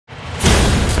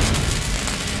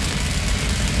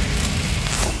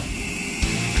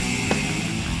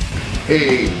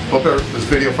Hey, hope this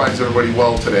video finds everybody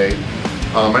well today.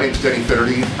 My name is Denny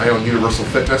Fennerty. I own Universal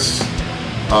Fitness.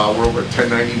 We're over at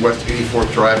 1090 West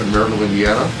 84th Drive in Maryville,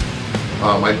 Indiana.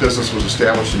 My business was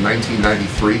established in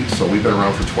 1993, so we've been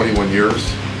around for 21 years.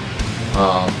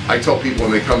 I tell people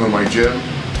when they come to my gym,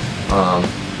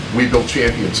 we build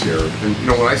champions here. And you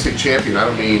know, when I say champion, I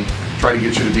don't mean try to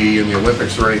get you to be in the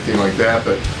Olympics or anything like that,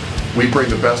 but we bring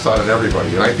the best out of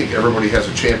everybody. And I think everybody has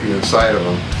a champion inside of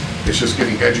them. It's just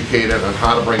getting educated on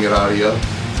how to bring it out of you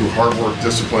through hard work,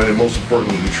 discipline, and most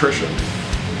importantly, nutrition.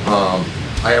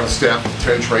 I have a staff of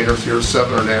 10 trainers here,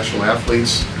 7 are national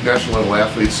level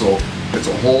athletes, so it's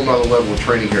a whole nother level of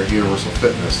training here at Universal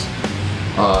Fitness.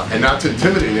 And not to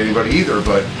intimidate anybody either,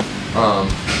 but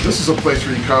this is a place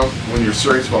where you come when you're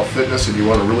serious about fitness and you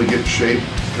want to really get in shape,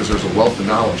 because there's a wealth of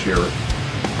knowledge here.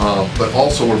 But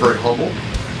also we're very humble,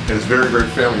 and it's very, very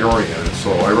family oriented.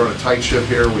 So I run a tight ship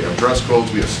here, we have dress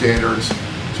codes, we have standards.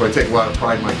 So I take a lot of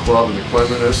pride in my club and the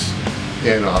cleanliness,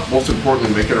 and most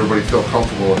importantly, making everybody feel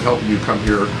comfortable and helping you come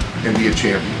here and be a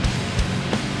champion.